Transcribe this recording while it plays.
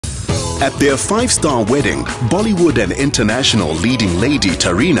At their 5-star wedding, Bollywood and International leading lady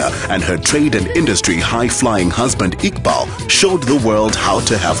Tarina and her trade and industry high-flying husband Iqbal showed the world how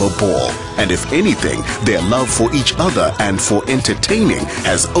to have a ball. And if anything, their love for each other and for entertaining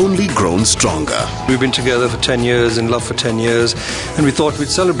has only grown stronger. We've been together for 10 years, in love for 10 years, and we thought we'd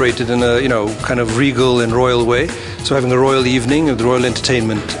celebrate it in a, kind of regal and royal way. So having a royal evening with royal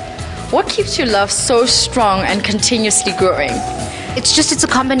entertainment. What keeps your love so strong and continuously growing? It's a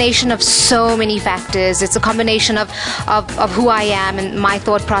combination of so many factors. It's a combination of who I am and my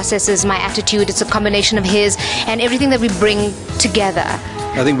thought processes, my attitude. It's a combination of his and everything that we bring together.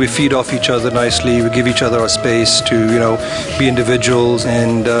 I think we feed off each other nicely. We give each other our space to, be individuals.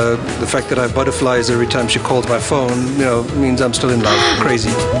 And the fact that I have butterflies every time she calls my phone, means I'm still in love.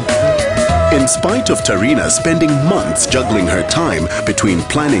 Crazy. In spite of Tarina spending months juggling her time between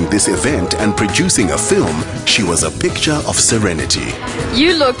planning this event and producing a film, she was a picture of serenity.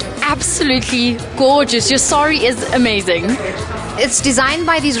 You looked absolutely gorgeous. Your sari is amazing. It's designed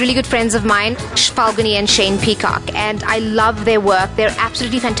by these really good friends of mine, Falguni and Shane Peacock, and I love their work. They're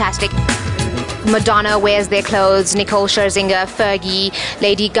absolutely fantastic. Madonna wears their clothes, Nicole Scherzinger, Fergie,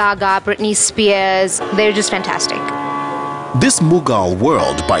 Lady Gaga, Britney Spears. They're just fantastic. This Mughal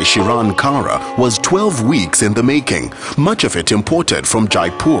world by Shiran Kara was 12 weeks in the making, much of it imported from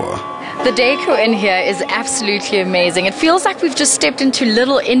Jaipur. The decor in here is absolutely amazing. It feels like we've just stepped into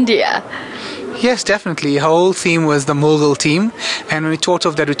Little India. Yes, definitely. Her whole theme was the Mughal theme, and when we thought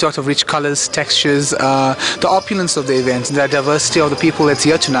of that, we thought of rich colors, textures, the opulence of the event, the diversity of the people that's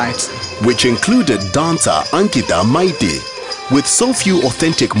here tonight. Which included dancer Ankita Maiti. With so few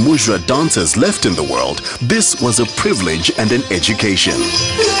authentic Mujra dancers left in the world, this was a privilege and an education.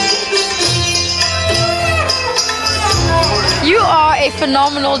 You are a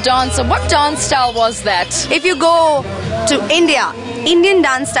phenomenal dancer. What dance style was that? If you go to India, Indian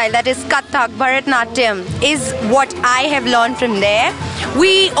dance style, that is Kathak, Bharatnatyam, is what I have learned from there.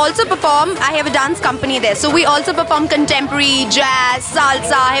 We also perform, I have a dance company there, so we also perform contemporary, jazz,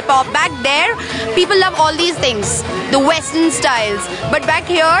 salsa, hip-hop. Back there, people love all these things, the Western styles. But back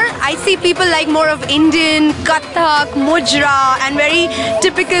here, I see people like more of Indian, Kathak, Mujra, and very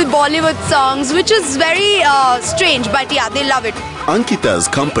typical Bollywood songs, which is very strange, but yeah, they love it. Ankita's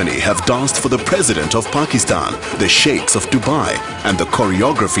company have danced for the President of Pakistan, the Sheikhs of Dubai, and the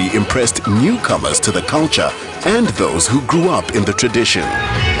choreography impressed newcomers to the culture and those who grew up in the tradition.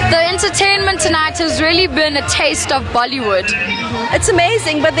 The entertainment tonight has really been a taste of Bollywood. It's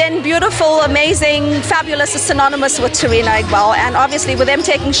amazing, but then beautiful, amazing, fabulous is synonymous with Tarina Iqbal, and obviously with them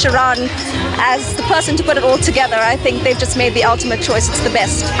taking Shiran as the person to put it all together, I think they've just made the ultimate choice. It's the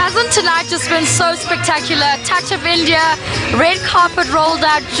best. Hasn't tonight just been so spectacular? Touch of India, red carpet rolled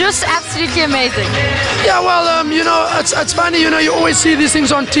out, just absolutely amazing. Yeah, well, it's funny, you always see these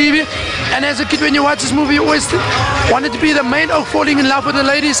things on TV, and as a kid when you watch this movie, you always wanted to be the main oak falling in love with the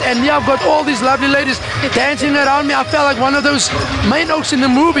ladies, and yeah, I've got all these lovely ladies dancing around me. I felt like one of those main oaks in the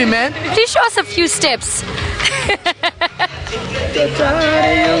movie, man. Please show us a few steps.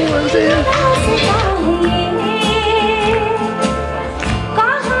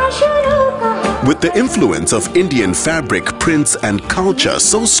 With the influence of Indian fabric, prints and culture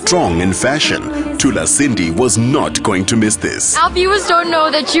so strong in fashion, Tula Cindy was not going to miss this. Our viewers don't know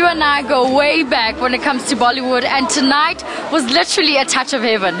that you and I go way back when it comes to Bollywood, and tonight was literally a touch of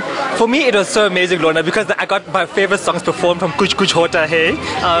heaven. For me, it was so amazing, Lorna, because I got my favorite songs performed from Kuch Kuch Hota Hai.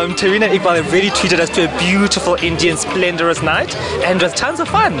 Tarina and Iqbal have really treated us to a beautiful Indian splendorous night, and it was tons of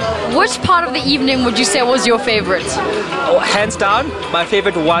fun. Which part of the evening would you say was your favorite? Oh, hands down, my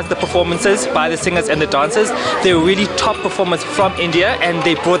favorite was the performances by the singers and the dancers. They were really top performers from India, and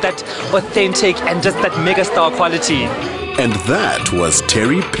they brought that authentic and just that mega star quality. And that was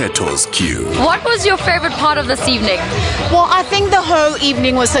Terry Peto's cue. What was your favorite part of this evening? Well, I think the whole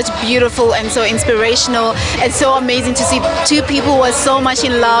evening was such beautiful and so inspirational and so amazing to see two people who are so much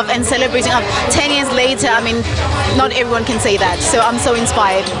in love and celebrating 10 years later. I mean, not everyone can say that, so I'm so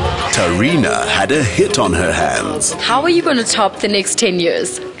inspired. Tarina had a hit on her hands. How are you going to top the next 10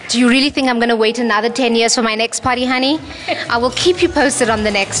 years? Do you really think I'm going to wait another 10 years for my next party, honey? I will keep you posted on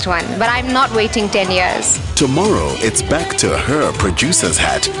the next one, but I'm not waiting 10 years. Tomorrow, it's back to her producer's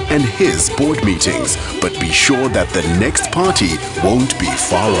hat and his board meetings. But be sure that the next party won't be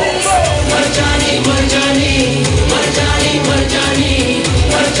far off.